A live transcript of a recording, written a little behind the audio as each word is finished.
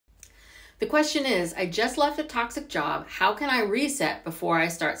The question is, I just left a toxic job. How can I reset before I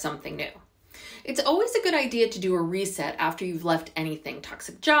start something new? It's always a good idea to do a reset after you've left anything.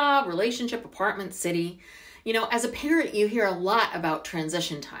 Toxic job, relationship, apartment, city. You know, as a parent, you hear a lot about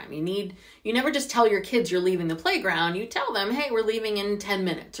transition time. You never just tell your kids you're leaving the playground. You tell them, hey, we're leaving in 10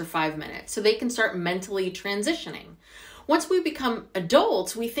 minutes or 5 minutes, so they can start mentally transitioning. Once we become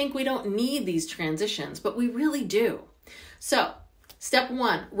adults, we think we don't need these transitions, but we really do. So, step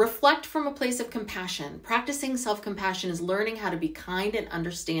 1, reflect from a place of compassion. Practicing self-compassion is learning how to be kind and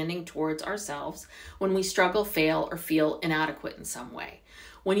understanding towards ourselves when we struggle, fail, or feel inadequate in some way.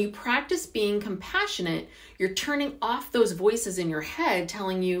 When you practice being compassionate, you're turning off those voices in your head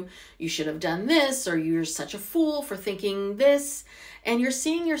telling you, you should have done this, or you're such a fool for thinking this, and you're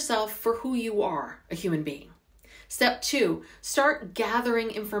seeing yourself for who you are, a human being. Step 2, start gathering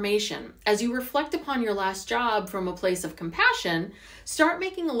information. As you reflect upon your last job from a place of compassion, start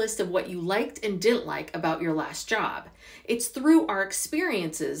making a list of what you liked and didn't like about your last job. It's through our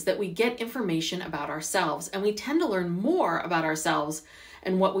experiences that we get information about ourselves, and we tend to learn more about ourselves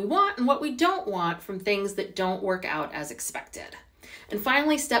and what we want and what we don't want from things that don't work out as expected. And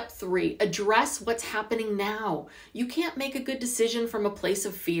finally, step 3, address what's happening now. You can't make a good decision from a place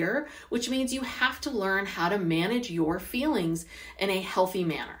of fear, which means you have to learn how to manage your feelings in a healthy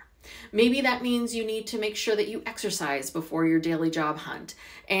manner. Maybe that means you need to make sure that you exercise before your daily job hunt.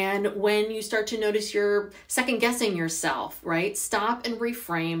 And when you start to notice you're second guessing yourself, right? Stop and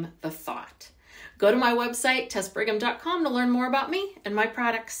reframe the thought. Go to my website, tessbrigham.com, to learn more about me and my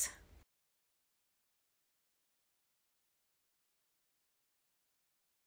products.